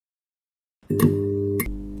Oh,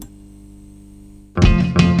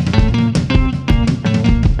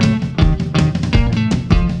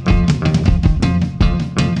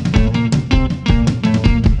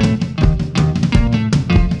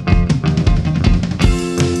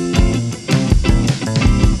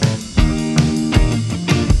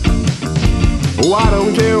 I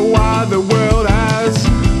don't care why the world has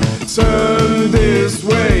turned this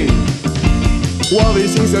way. All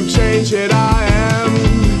these things have changed, yet I am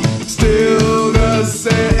still the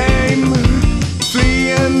same.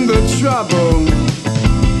 Fleeing the trouble,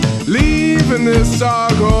 leaving this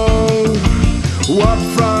dark hole. Up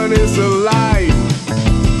front is the light,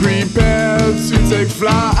 prepared to take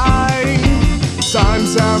flight.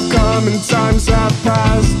 Times have come and times have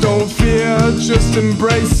passed. Don't fear, just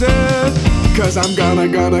embrace it. Cause I'm gonna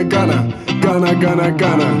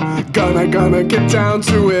get down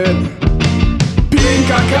to it. Pink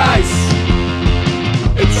Archeis,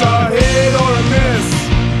 it's a hit or a miss,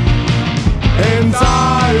 and I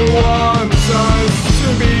want us to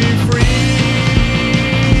be free.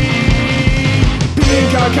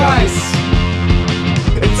 Pink Archeis,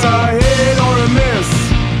 it's a hit or a miss,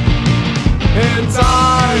 and I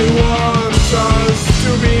want us to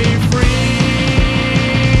be free.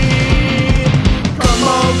 Come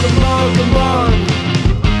on, come on, come on.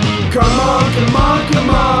 Come on, come on, come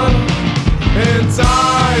on. And I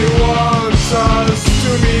want us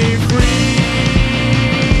to be free.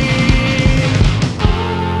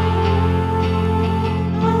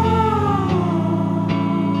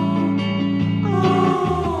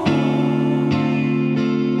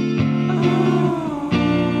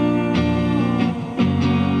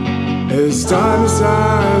 As times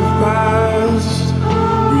have passed,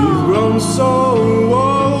 we've grown so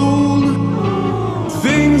old.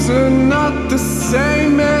 Things are not the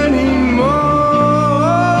same anymore.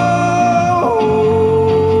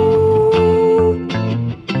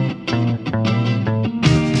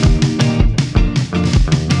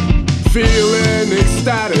 Feeling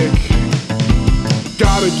ecstatic,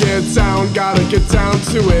 gotta get down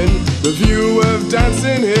to it. The view of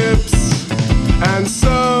dancing hips and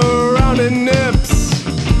surrounding nips.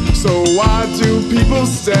 So why do people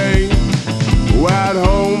stay at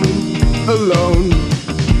home alone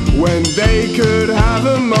when they could have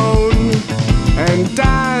a moan and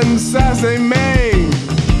dance as they may?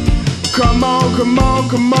 Come on, come on,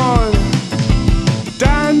 come on,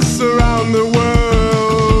 dance around the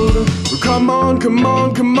world. Come on, come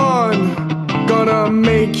on, come on, gonna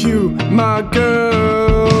make you my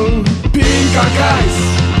girl. Pink Archeis,